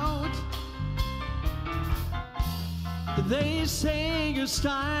out. They say your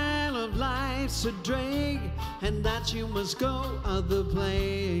style of life's a drag and that you must go other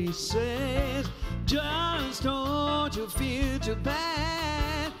places. Just don't you feel too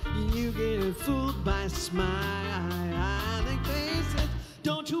bad. You get fooled by smiling faces.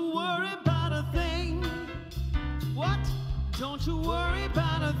 Don't you worry about a thing. What? Don't you worry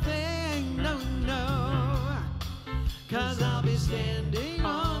about a thing, no, no. 'Cause I'll be standing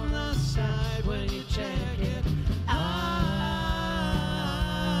on the side when you check it out.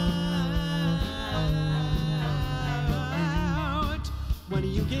 When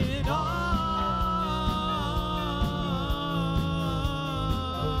you get off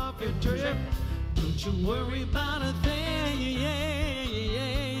your trip, don't you worry about a thing.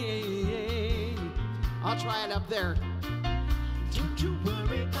 I'll try it up there. Don't you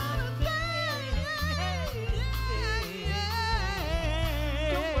worry about a thing.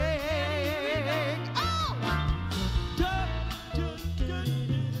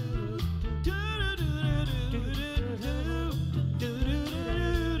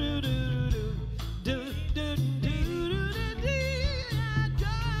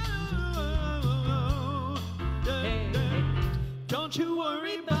 Don't you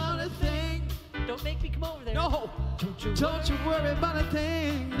worry about a thing. Don't make me come over there. No. Don't you worry about a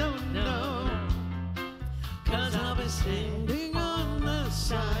thing. No, no. 'Cause I'll be standing on the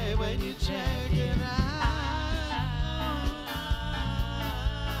side when you check it out.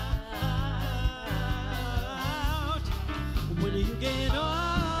 When you get off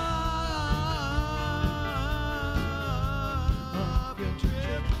your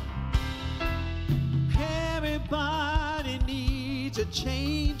trip. Everybody needs a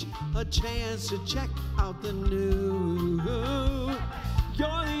change, a chance to check out the new.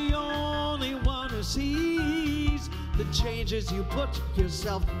 You're the only one who sees the changes you put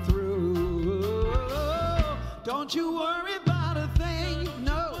yourself through. Don't you worry about a thing,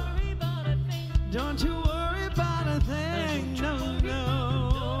 no. Don't you worry about a thing, no,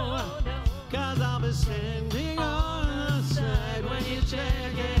 no. 'Cause I'll be standing on the side when you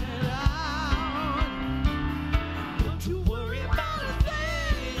check it out. Don't you worry about a thing.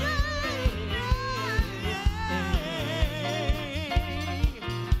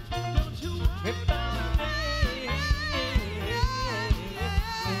 Don't you worry about a thing.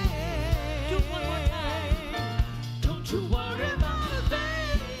 Do one more time. Don't you worry about a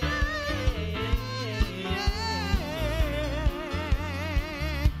thing.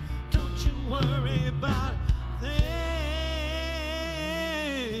 Don't you worry about a thing.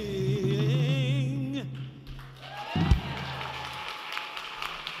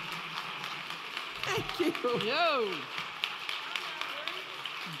 Thank you. Yo.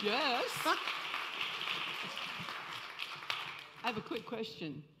 Yes. I have a quick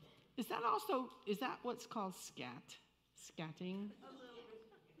question. Is that what's called scat? Scatting?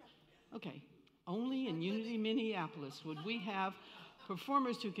 Okay. Only in Unity, Minneapolis would we have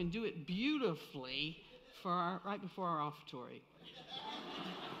performers who can do it beautifully right before our offertory.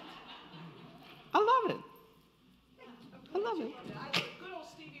 I love it. I love it. Good old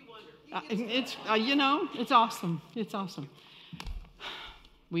Stevie Wonder. It's it's awesome. It's awesome.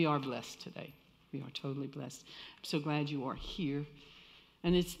 We are blessed today. We are totally blessed. I'm so glad you are here.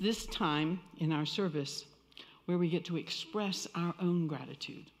 And it's this time in our service where we get to express our own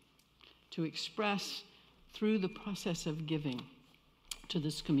gratitude, to express through the process of giving to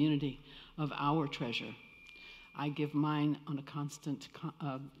this community of our treasure. I give mine on a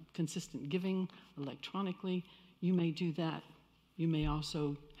consistent giving electronically. You may do that. You may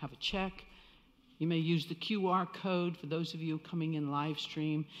also have a check. You may use the QR code for those of you coming in live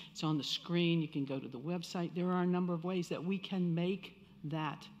stream. It's on the screen. You can go to the website. There are a number of ways that we can make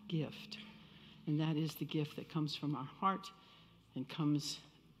that gift. And that is the gift that comes from our heart and comes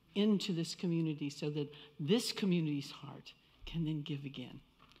into this community so that this community's heart can then give again.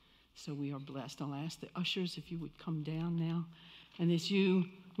 So we are blessed. I'll ask the ushers if you would come down now. And as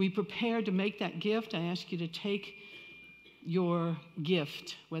we prepare to make that gift, I ask you to take your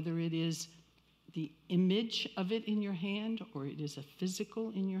gift, whether it is the image of it in your hand or it is a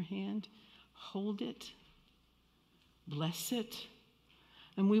physical in your hand, hold it, bless it.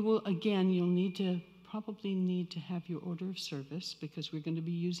 And we will, again, you'll need to probably need to have your order of service because we're going to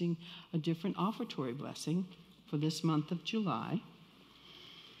be using a different offertory blessing for this month of July.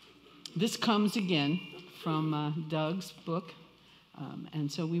 This comes again from Doug's book, and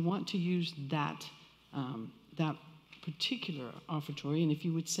so we want to use that particular offertory. And if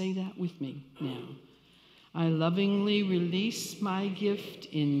you would say that with me now. I lovingly release my gift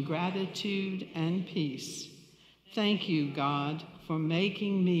in gratitude and peace. Thank you, God, for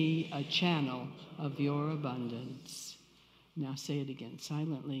making me a channel of your abundance. Now say it again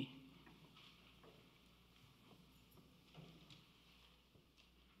silently.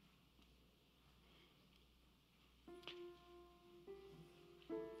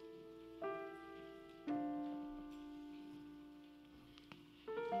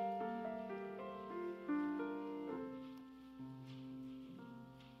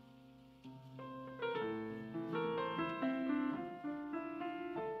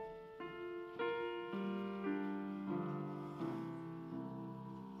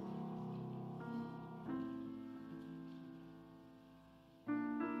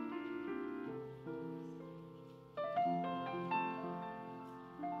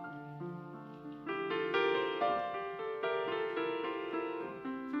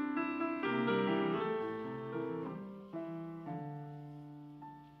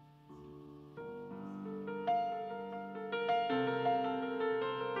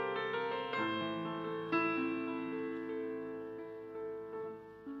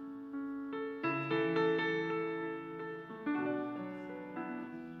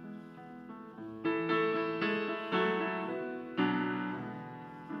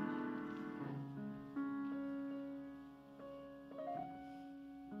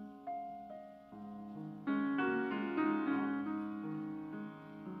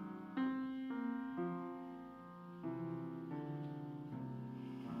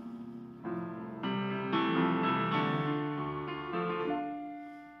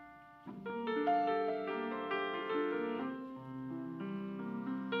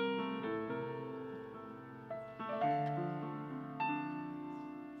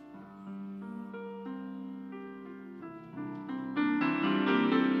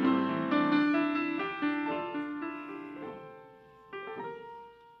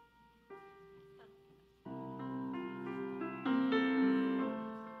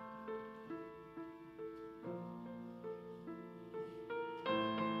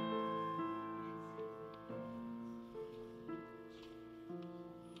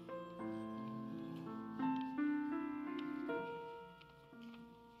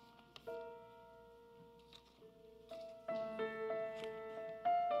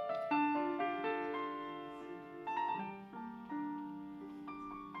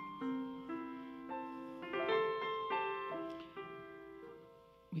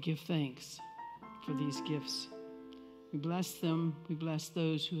 We give thanks for these gifts. We bless them. We bless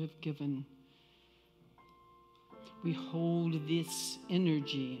those who have given. We hold this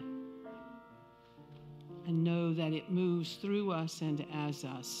energy and know that it moves through us and as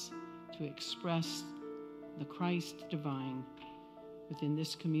us to express the Christ divine within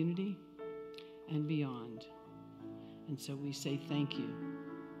this community and beyond. And so we say thank you.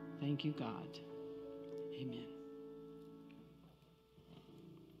 Thank you, God. Amen.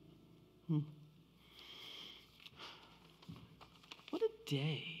 What a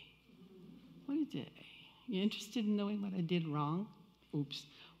day. What a day. You interested in knowing what I did wrong? Oops.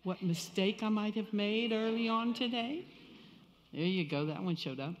 What mistake I might have made early on today? There you go. That one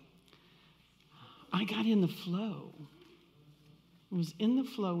showed up. I got in the flow. I was in the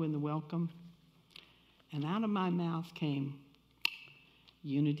flow in the welcome. And out of my mouth came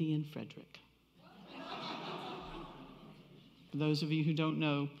Unity in Frederick. For those of you who don't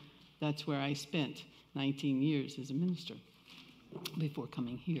know, that's where I spent 19 years as a minister before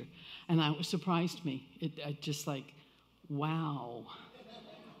coming here. And it surprised me. It just like, wow,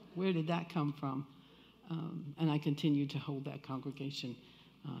 where did that come from? And I continue to hold that congregation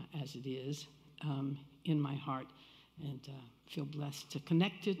as it is in my heart and feel blessed to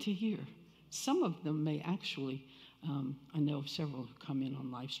connect it to here. Some of them may actually, I know of several who come in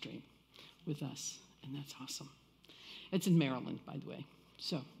on live stream with us, and that's awesome. It's in Maryland, by the way.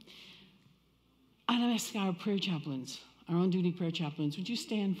 So I'd ask our prayer chaplains, our on-duty prayer chaplains, would you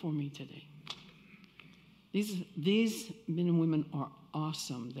stand for me today? These men and women are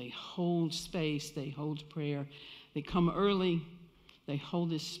awesome. They hold space. They hold prayer. They come early. They hold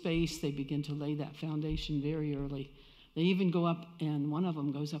this space. They begin to lay that foundation very early. They even go up, and one of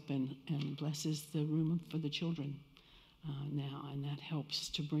them goes up and blesses the room for the children now, and that helps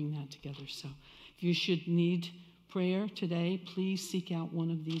to bring that together. So if you should need prayer today, please seek out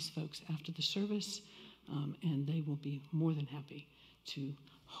one of these folks after the service, and they will be more than happy to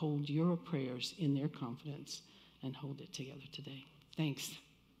hold your prayers in their confidence and hold it together today. Thanks.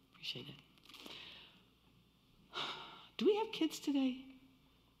 Appreciate it. Do we have kids today?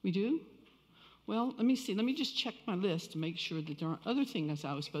 We do? Well, let me see. Let me just check my list to make sure that there aren't other things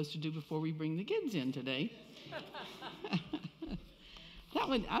I was supposed to do before we bring the kids in today.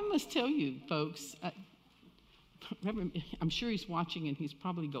 I must tell you, folks, I'm sure he's watching and he's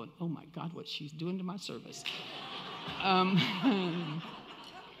probably going, oh my God, what she's doing to my service.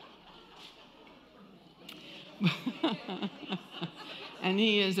 And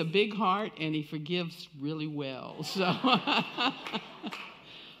he is a big heart and he forgives really well. So,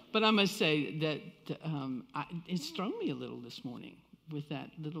 but I must say that it's thrown me a little this morning with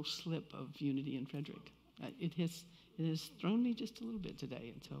that little slip of Unity and Frederick. It has thrown me just a little bit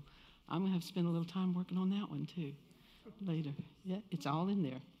today, and so I'm going to have to spend a little time working on that one too later. Yeah, it's all in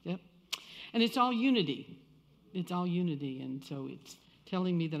there. Yep. And it's all unity. It's all unity, and so it's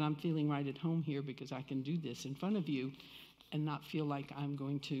telling me that I'm feeling right at home here because I can do this in front of you and not feel like I'm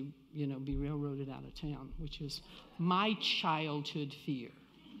going to, be railroaded out of town, which is my childhood fear.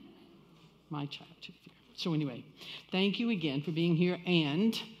 My childhood fear. So anyway, thank you again for being here,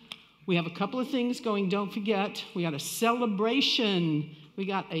 and we have a couple of things going. Don't forget, we got a celebration. We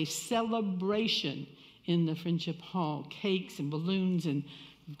got a celebration in the Friendship Hall. Cakes and balloons and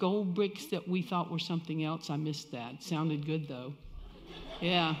gold bricks that we thought were something else. I missed that. Sounded good, though.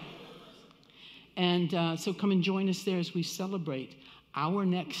 Yeah. And so come and join us there as we celebrate our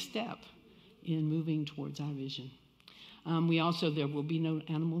next step in moving towards our vision. There will be no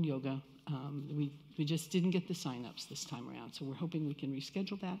animal yoga. We just didn't get the sign-ups this time around, so we're hoping we can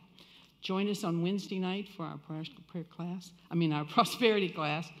reschedule that. Join us on Wednesday night for our prayer class. Our prosperity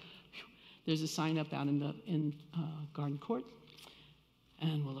class. There's a sign-up out in Garden Court,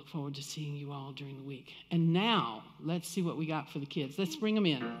 and we'll look forward to seeing you all during the week. And now, let's see what we got for the kids. Let's bring them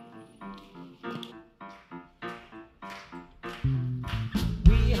in.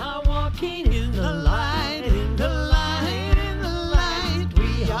 We are walking in the light, in the light, in the light.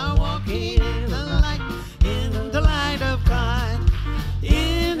 We are walking in the light of God.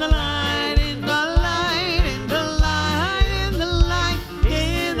 In the light, in the light, in the light, in the light,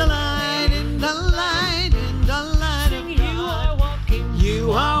 in the light, in the light, in the light of God.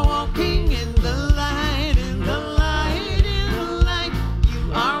 You are walking in the light, in the light, in the light.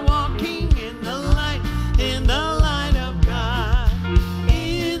 You are walking in the light of God.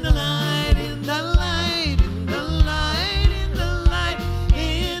 In the light, in the light, in the light, in the light,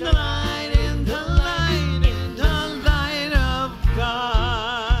 in the light, in the light, in the light of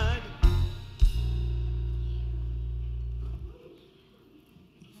God.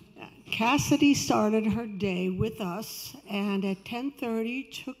 Cassidy started her day with us, and at 10:30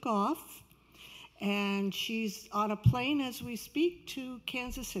 took off, and she's on a plane as we speak to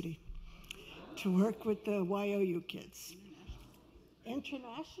Kansas City to work with the YOU kids.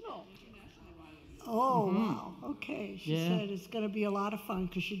 International. Oh, wow. Okay. She said it's going to be a lot of fun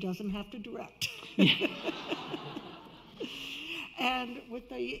because she doesn't have to direct. And with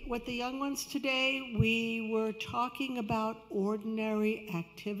the young ones today, we were talking about ordinary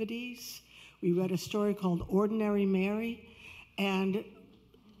activities. We read a story called Ordinary Mary, and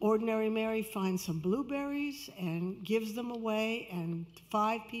Ordinary Mary finds some blueberries and gives them away, and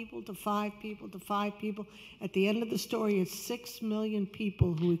 5 people to 5 people to 5 people. At the end of the story, it's 6 million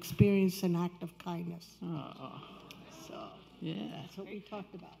people who experience an act of kindness. Oh, So yeah. that's what we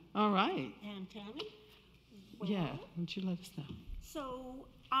talked about. All right. And Tammy? Yeah. Why don't you let us know? So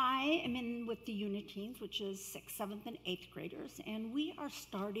I am in with the Uniteens, which is 6th, 7th, and 8th graders, and we are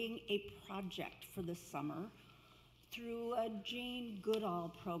starting a project for this summer through a Jane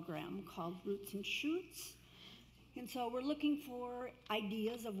Goodall program called Roots and Shoots. And so we're looking for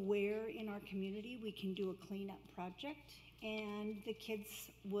ideas of where in our community we can do a cleanup project, and the kids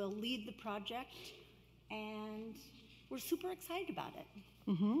will lead the project, and we're super excited about it.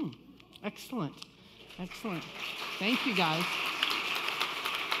 Excellent. Excellent. Thank you, guys.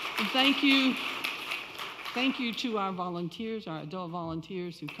 And thank you to our volunteers, our adult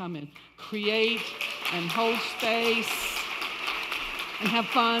volunteers who come and create and hold space and have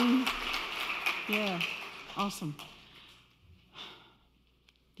fun. Yeah, awesome.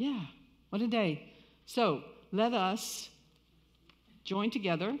 Yeah, what a day. So let us join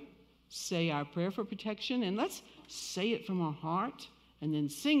together, say our prayer for protection, and let's say it from our heart and then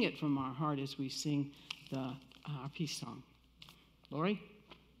sing it from our heart as we sing our peace song. Lori?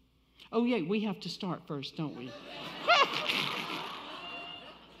 Oh, yeah, we have to start first, don't we?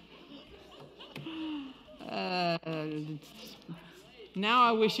 Now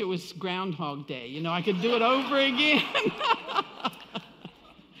I wish it was Groundhog Day. You know, I could do it over again.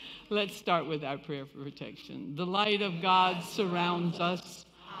 Let's start with our prayer for protection. The light of God surrounds us.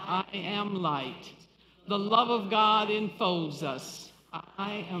 I am light. The love of God enfolds us.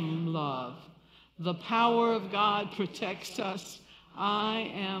 I am love. The power of God protects us.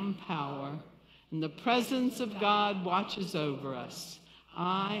 I am power. And the presence of God watches over us.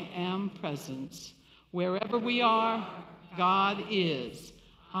 I am presence. Wherever we are, God is.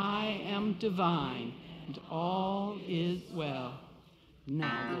 I am divine, and all is well.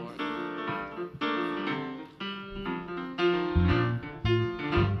 Now, Lord.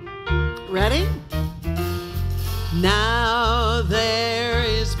 Ready? Now there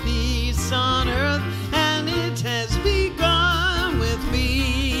is peace on earth, and it has begun with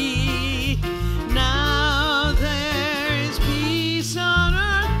me. Now there is peace on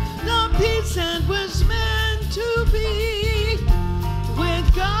earth, the peace that was meant to be,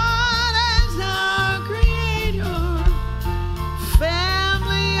 with God as our creator.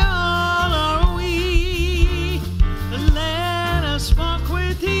 Family all are we. Let us walk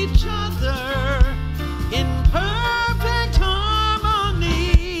with each other in perfect harmony.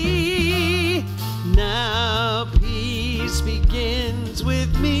 Now peace begins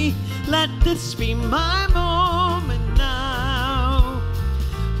with me. Let this be my moment now.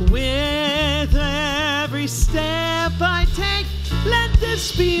 With every step I take, let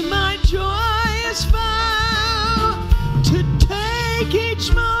this be my joyous vow. To take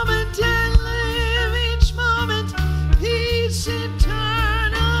each moment and live each moment, peace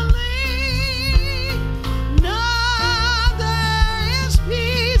eternally. Now there is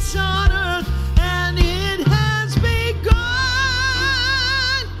peace on earth, and it has begun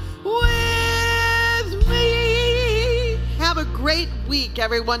with me. Have a great week,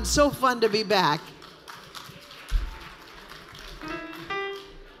 everyone. So fun to be back.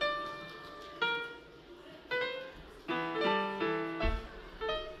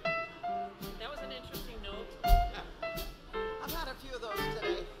 That was an interesting note. I've had a few of those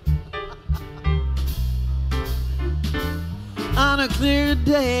today. On a clear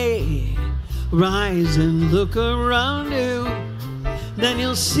day, rise and look around you. Then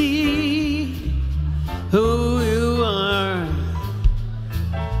you'll see who you are.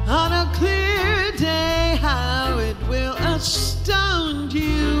 On a clear day, how it will astound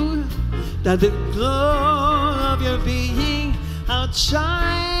you that the glow of your being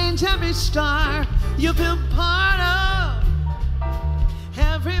outshines every star. You feel part of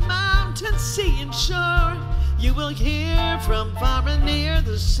every mountain, sea, and shore. You will hear from far and near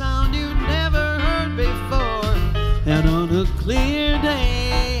the sound you never heard before. And on a clear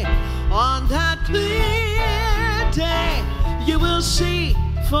day, on that clear day, you will see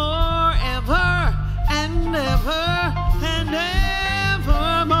forever and ever and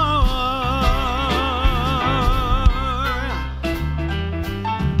evermore.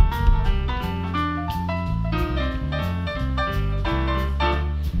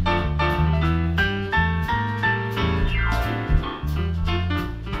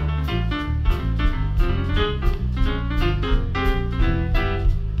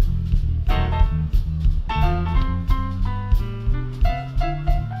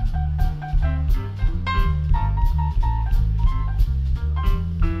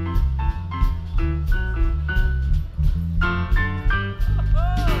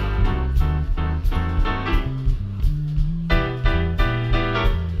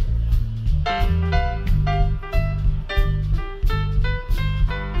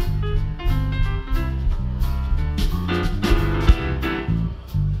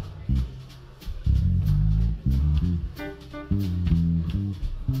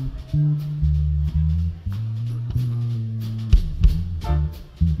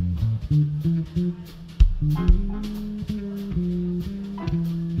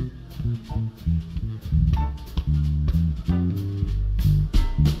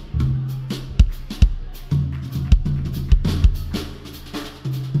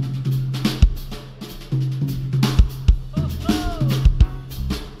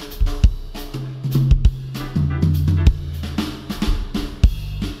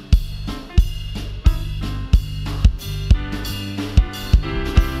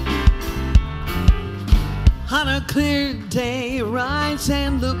 On a clear day, rise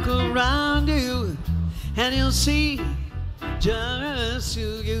and look around you, and you'll see just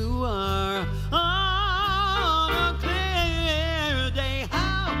who you are. On a clear day,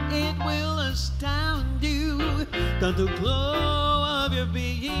 how it will astound you that the glow of your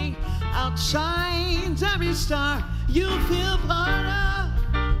being outshines every star. You feel part of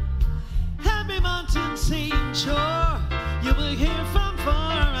every mountain, unseen shore, you will hear from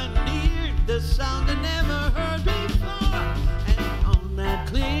far and near the sound I never heard before. And on that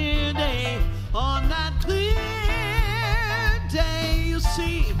clear day, on that clear day, you'll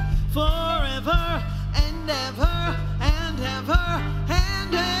see forever and ever and ever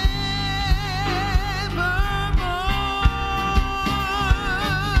and evermore.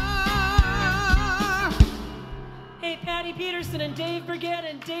 Hey, Patty Peterson and Dave Brigette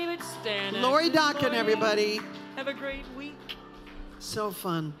and David Stanton. Lori Dockin, everybody. Have a great week. So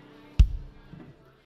fun.